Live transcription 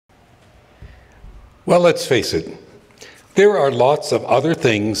Well, let's face it, there are lots of other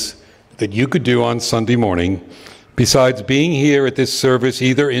things that you could do on Sunday morning besides being here at this service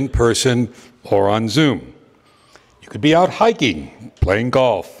either in person or on Zoom. You could be out hiking, playing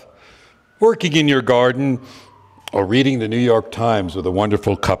golf, working in your garden, or reading the New York Times with a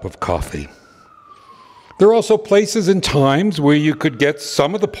wonderful cup of coffee. There are also places and times where you could get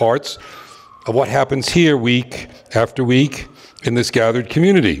some of the parts of what happens here week after week in this gathered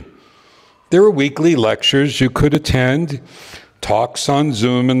community. There are weekly lectures you could attend, talks on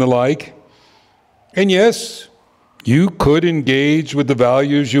Zoom and the like. And yes, you could engage with the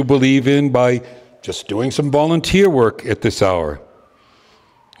values you believe in by just doing some volunteer work at this hour.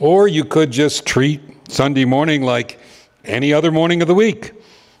 Or you could just treat Sunday morning like any other morning of the week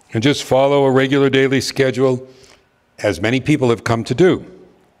and just follow a regular daily schedule, as many people have come to do.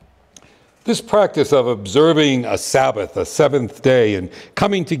 This practice of observing a Sabbath, a seventh day, and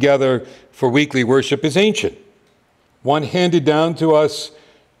coming together for weekly worship is ancient, one handed down to us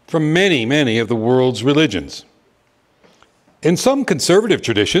from many, many of the world's religions. In some conservative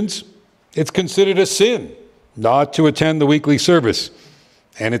traditions, it's considered a sin not to attend the weekly service,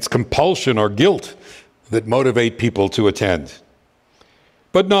 and it's compulsion or guilt that motivate people to attend.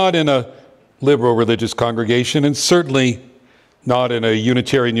 But not in a liberal religious congregation, and certainly not in a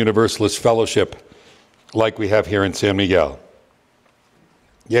Unitarian Universalist Fellowship like we have here in San Miguel.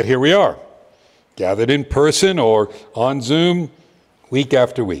 Yet here we are, gathered in person or on Zoom week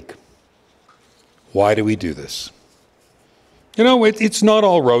after week. Why do we do this? You know, it's not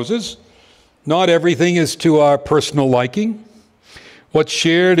all roses. Not everything is to our personal liking. What's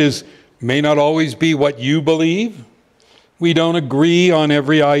shared may not always be what you believe. We don't agree on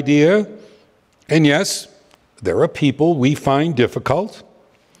every idea. And yes, there are people we find difficult.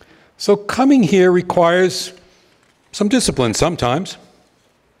 So coming here requires some discipline sometimes.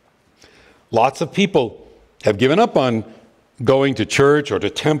 Lots of people have given up on going to church or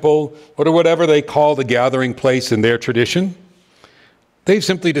to temple or to whatever they call the gathering place in their tradition. They've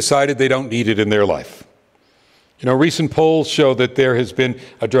simply decided they don't need it in their life. You know, recent polls show that there has been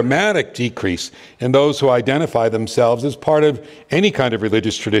a dramatic decrease in those who identify themselves as part of any kind of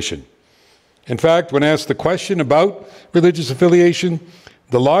religious tradition. In fact, when asked the question about religious affiliation,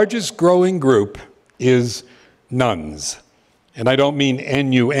 the largest growing group is nuns. And I don't mean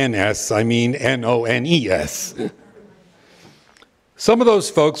N-U-N-S, I mean N-O-N-E-S. Some of those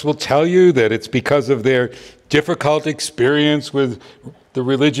folks will tell you that it's because of their difficult experience with the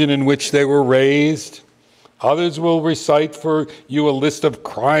religion in which they were raised. Others will recite for you a list of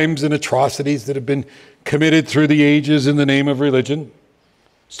crimes and atrocities that have been committed through the ages in the name of religion.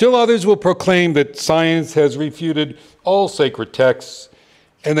 Still others will proclaim that science has refuted all sacred texts,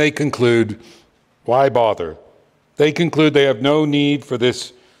 and they conclude, why bother? They conclude they have no need for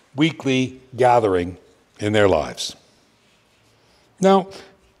this weekly gathering in their lives. Now,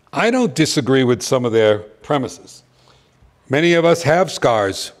 I don't disagree with some of their premises. Many of us have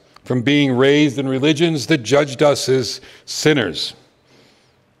scars from being raised in religions that judged us as sinners.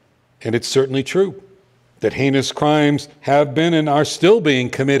 And it's certainly true that heinous crimes have been and are still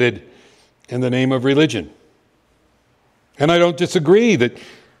being committed in the name of religion. And I don't disagree that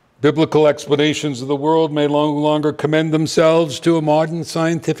biblical explanations of the world may no longer commend themselves to a modern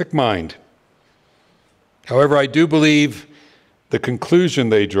scientific mind. However, I do believe the conclusion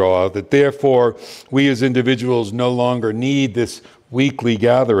they draw, that therefore we as individuals no longer need this weekly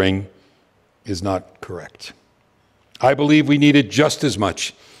gathering, is not correct. I believe we need it just as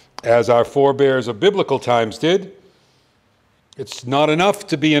much as our forebears of biblical times did. It's not enough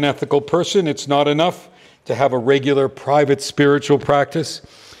to be an ethical person. It's not enough to have a regular private spiritual practice.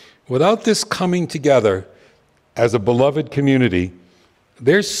 Without this coming together as a beloved community,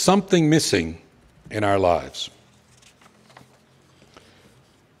 there's something missing in our lives.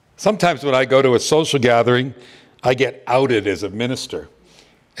 Sometimes when I go to a social gathering, I get outed as a minister.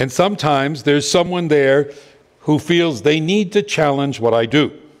 And sometimes there's someone there who feels they need to challenge what I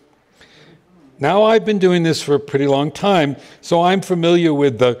do. Now, I've been doing this for a pretty long time, so I'm familiar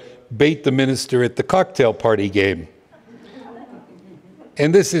with the bait the minister at the cocktail party game.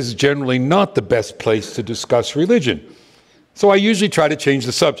 And this is generally not the best place to discuss religion. So I usually try to change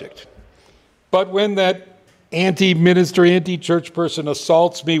the subject. But when that anti-minister, anti-church person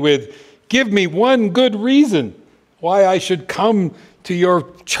assaults me with, give me one good reason why I should come to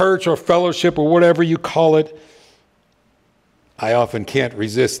your church or fellowship or whatever you call it, I often can't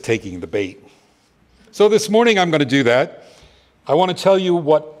resist taking the bait. So this morning I'm going to do that. I want to tell you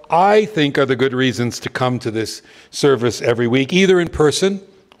what I think are the good reasons to come to this service every week, either in person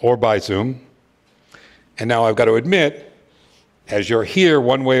or by Zoom. And now I've got to admit, as you're here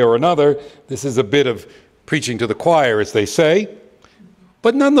one way or another. This is a bit of preaching to the choir, as they say.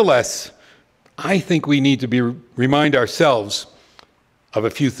 But nonetheless, I think we need to remind ourselves of a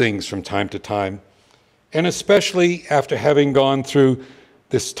few things from time to time, and especially after having gone through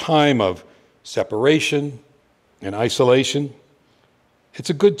this time of separation and isolation, it's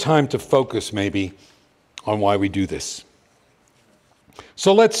a good time to focus maybe on why we do this.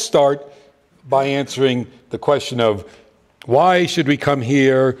 So let's start by answering the question of why should we come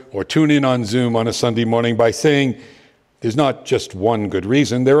here or tune in on Zoom on a Sunday morning by saying there's not just one good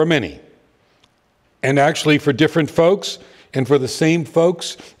reason, there are many. And actually for different folks and for the same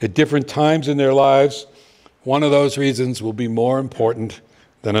folks at different times in their lives, one of those reasons will be more important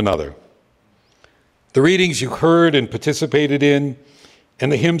than another. The readings you heard and participated in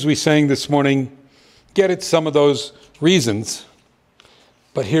and the hymns we sang this morning get at some of those reasons,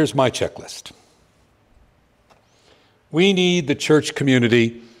 but here's my checklist. We need the church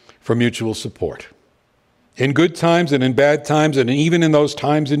community for mutual support. In good times and in bad times, and even in those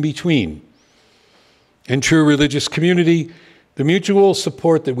times in between. In true religious community, the mutual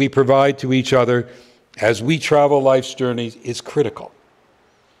support that we provide to each other as we travel life's journeys is critical.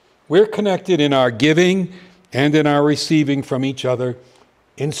 We're connected in our giving and in our receiving from each other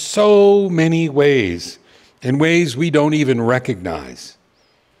in so many ways, in ways we don't even recognize.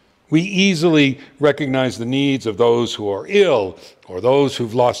 We easily recognize the needs of those who are ill or those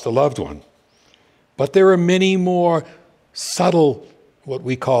who've lost a loved one. But there are many more subtle, what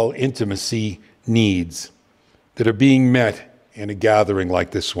we call intimacy needs that are being met in a gathering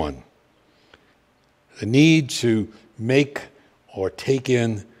like this one. The need to make or take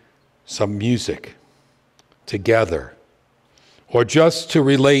in some music together, or just to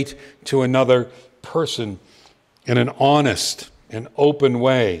relate to another person in an honest and open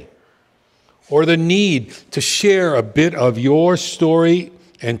way, or the need to share a bit of your story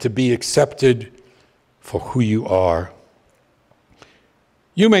and to be accepted for who you are.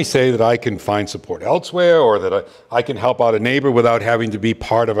 You may say that I can find support elsewhere, or that I can help out a neighbor without having to be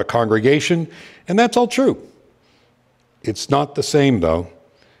part of a congregation, and that's all true. It's not the same, though.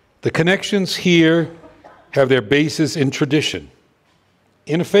 The connections here have their basis in tradition,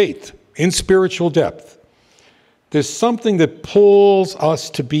 in faith, in spiritual depth. There's something that pulls us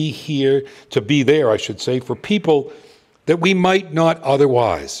to be here, to be there, I should say, for people that we might not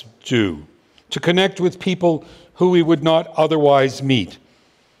otherwise do, to connect with people who we would not otherwise meet,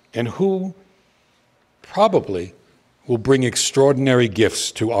 and who probably will bring extraordinary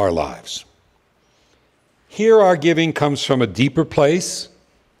gifts to our lives. Here our giving comes from a deeper place,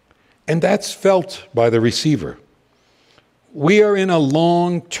 and that's felt by the receiver. We are in a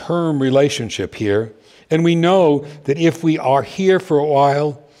long-term relationship here, and we know that if we are here for a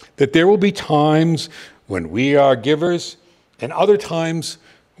while, that there will be times when we are givers and other times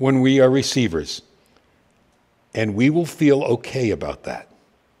when we are receivers. And we will feel okay about that.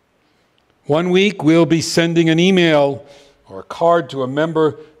 One week we'll be sending an email or a card to a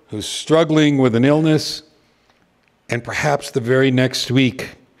member who's struggling with an illness, and perhaps the very next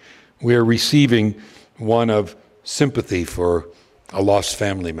week we're receiving one of sympathy for a lost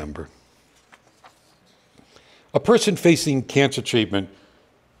family member. A person facing cancer treatment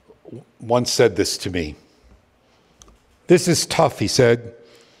once said this to me. "This is tough," he said.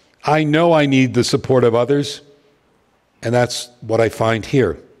 "I know I need the support of others, and that's what I find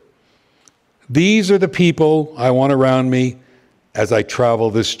here. These are the people I want around me as I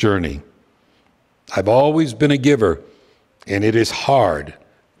travel this journey. I've always been a giver, and it is hard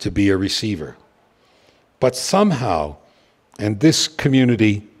to be a receiver. But somehow, in this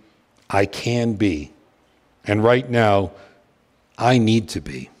community, I can be. And right now, I need to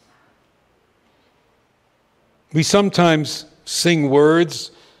be." We sometimes sing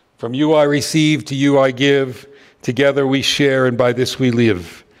words from "you I receive to you I give, together we share and by this we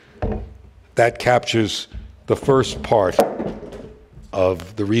live." That captures the first part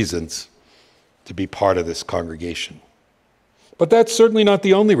of the reasons to be part of this congregation. But that's certainly not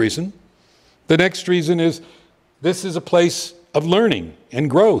the only reason. The next reason is this is a place of learning and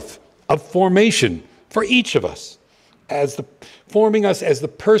growth, of formation for each of us, forming us as the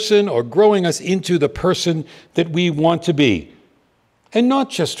person or growing us into the person that we want to be. And not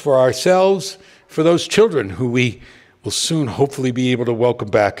just for ourselves, for those children who we will soon hopefully be able to welcome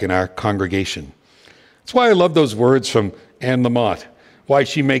back in our congregation. That's why I love those words from Anne Lamott, why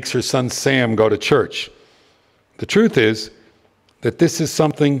she makes her son Sam go to church. The truth is that this is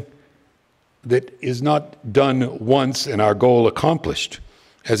something that is not done once and our goal accomplished.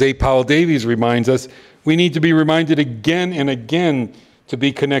 As A. Powell Davies reminds us, we need to be reminded again and again to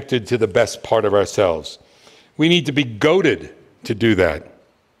be connected to the best part of ourselves. We need to be goaded to do that.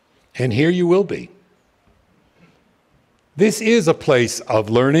 And here you will be. This is a place of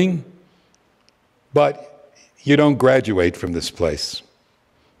learning, but you don't graduate from this place.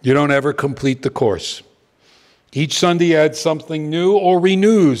 You don't ever complete the course. Each Sunday adds something new or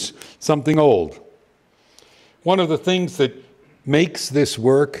renews something old. One of the things that makes this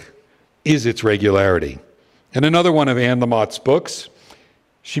work is its regularity. In another one of Anne Lamott's books,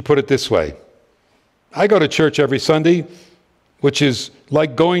 she put it this way: I go to church every Sunday, which is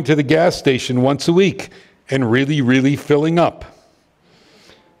like going to the gas station once a week and really, really filling up.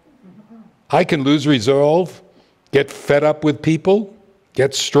 I can lose resolve, get fed up with people,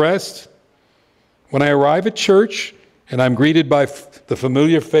 get stressed. When I arrive at church and I'm greeted by the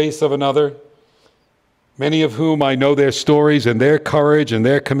familiar face of another, many of whom I know their stories and their courage and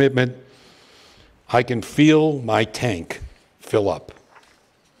their commitment, I can feel my tank fill up.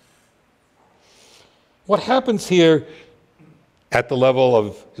 What happens here at the level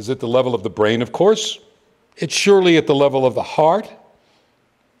of, is it the level of the brain, of course? It's surely at the level of the heart,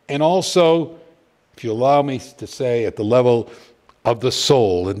 and also, if you allow me to say, at the level of the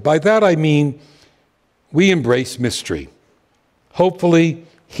soul. And by that I mean we embrace mystery. Hopefully,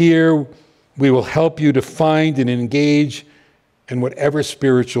 here we will help you to find and engage in whatever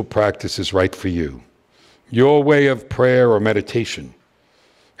spiritual practice is right for you, your way of prayer or meditation.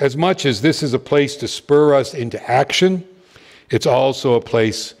 As much as this is a place to spur us into action, it's also a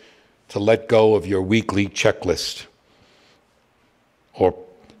place to let go of your weekly checklist or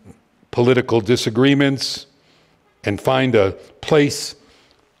political disagreements and find a place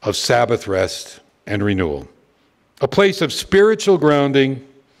of Sabbath rest and renewal, a place of spiritual grounding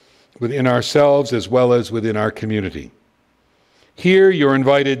within ourselves as well as within our community. Here you're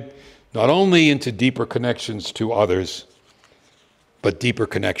invited not only into deeper connections to others, but deeper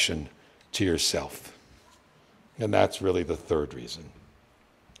connection to yourself. And that's really the third reason.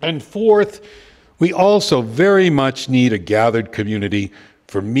 And fourth, we also very much need a gathered community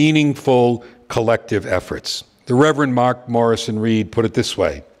for meaningful collective efforts. The Reverend Mark Morrison Reed put it this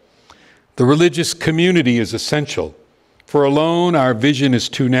way: the religious community is essential, for alone our vision is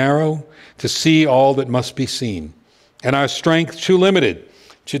too narrow to see all that must be seen, and our strength too limited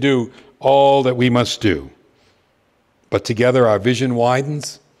to do all that we must do. But together our vision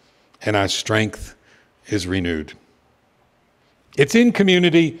widens and our strength is renewed. It's in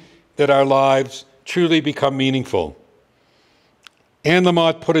community that our lives truly become meaningful. Anne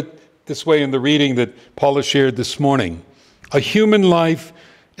Lamott put it this way in the reading that Paula shared this morning: a human life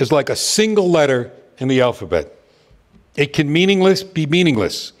is like a single letter in the alphabet. It can be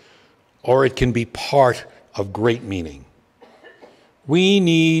meaningless, or it can be part of great meaning. We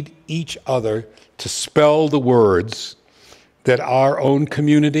need each other to spell the words that our own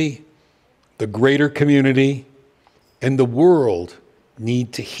community, the greater community, and the world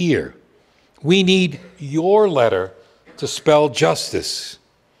need to hear. We need your letter to spell justice,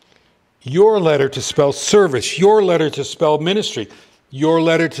 your letter to spell service, your letter to spell ministry, your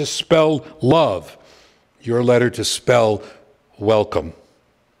letter to spell love, your letter to spell welcome.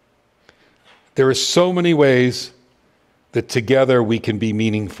 There are so many ways that together we can be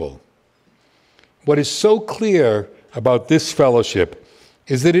meaningful. What is so clear about this fellowship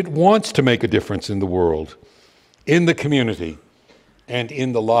is that it wants to make a difference in the world, in the community, and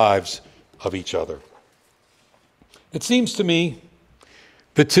in the lives of each other. It seems to me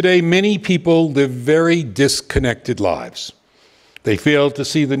that today many people live very disconnected lives. They fail to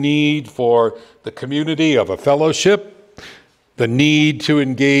see the need for the community of a fellowship, the need to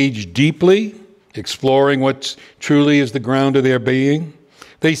engage deeply, exploring what truly is the ground of their being.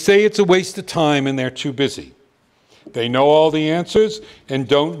 They say it's a waste of time and they're too busy. They know all the answers and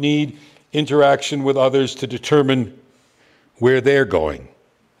don't need interaction with others to determine where they're going.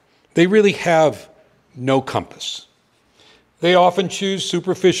 They really have no compass. They often choose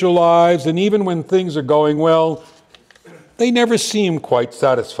superficial lives, and even when things are going well, they never seem quite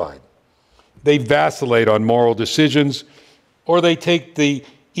satisfied. They vacillate on moral decisions, or they take the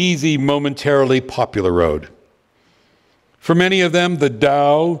easy, momentarily popular road. For many of them, the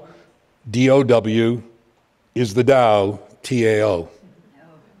Tao, D-O-W, is the Tao, T-A-O.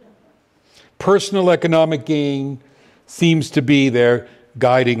 Personal economic gain seems to be their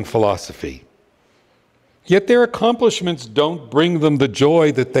guiding philosophy. Yet their accomplishments don't bring them the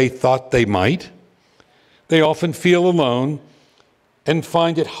joy that they thought they might. They often feel alone and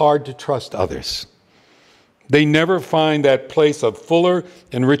find it hard to trust others. They never find that place of fuller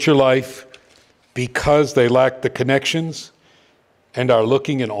and richer life because they lack the connections and are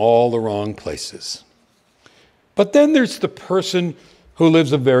looking in all the wrong places. But then there's the person who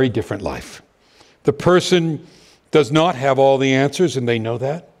lives a very different life. The person does not have all the answers, and they know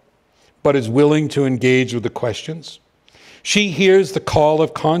that, but is willing to engage with the questions. She hears the call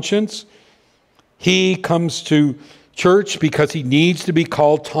of conscience. He comes to church because he needs to be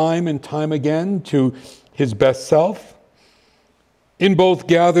called time and time again to his best self. In both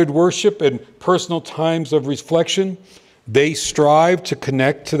gathered worship and personal times of reflection, they strive to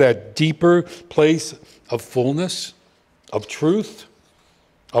connect to that deeper place of fullness, of truth,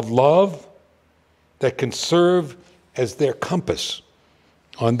 of love that can serve as their compass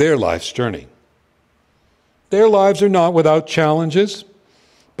on their life's journey. Their lives are not without challenges,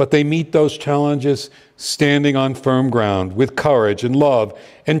 but they meet those challenges standing on firm ground with courage and love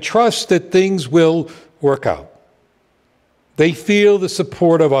and trust that things will work out. They feel the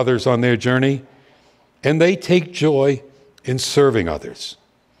support of others on their journey, and they take joy in serving others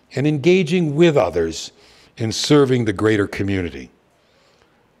and engaging with others in serving the greater community.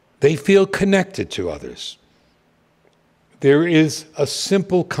 They feel connected to others. There is a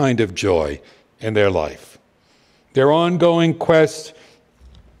simple kind of joy in their life. Their ongoing quest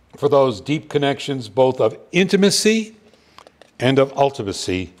for those deep connections, both of intimacy and of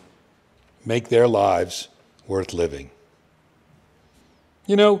ultimacy, make their lives worth living.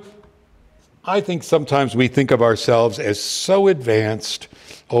 You know, I think sometimes we think of ourselves as so advanced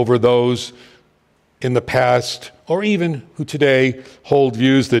over those in the past, or even who today hold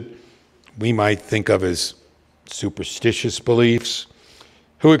views that we might think of as superstitious beliefs,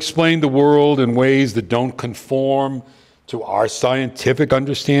 who explain the world in ways that don't conform to our scientific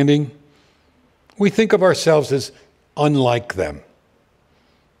understanding. We think of ourselves as unlike them.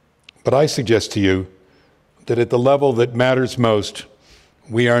 But I suggest to you that at the level that matters most,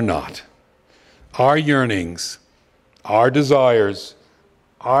 we are not. Our yearnings, our desires,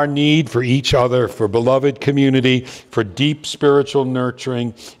 our need for each other, for beloved community, for deep spiritual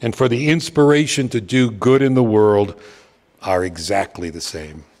nurturing, and for the inspiration to do good in the world are exactly the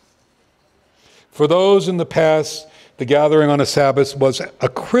same. For those in the past, the gathering on a Sabbath was a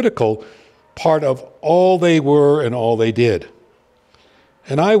critical part of all they were and all they did.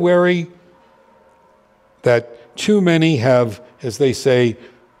 And I worry that too many have, as they say,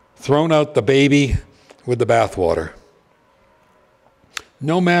 thrown out the baby with the bathwater.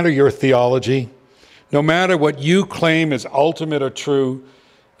 No matter your theology, no matter what you claim is ultimate or true,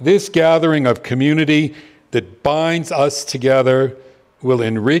 this gathering of community that binds us together will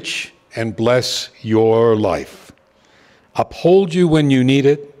enrich and bless your life, uphold you when you need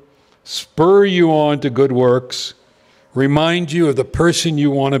it, spur you on to good works, remind you of the person you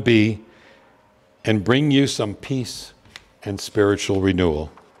want to be, and bring you some peace and spiritual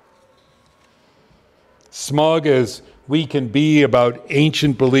renewal. Smug as we can be about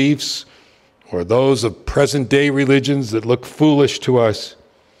ancient beliefs or those of present-day religions that look foolish to us,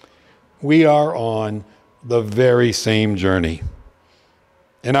 we are on the very same journey.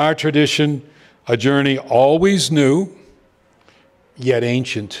 In our tradition, a journey always new, yet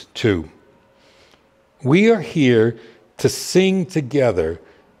ancient too. We are here to sing together,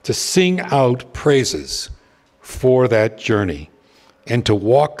 to sing out praises for that journey, and to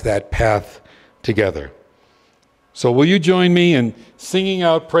walk that path together. So will you join me in singing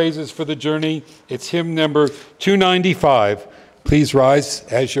out praises for the journey? It's hymn number 295. Please rise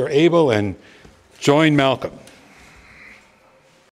as you're able and join Malcolm.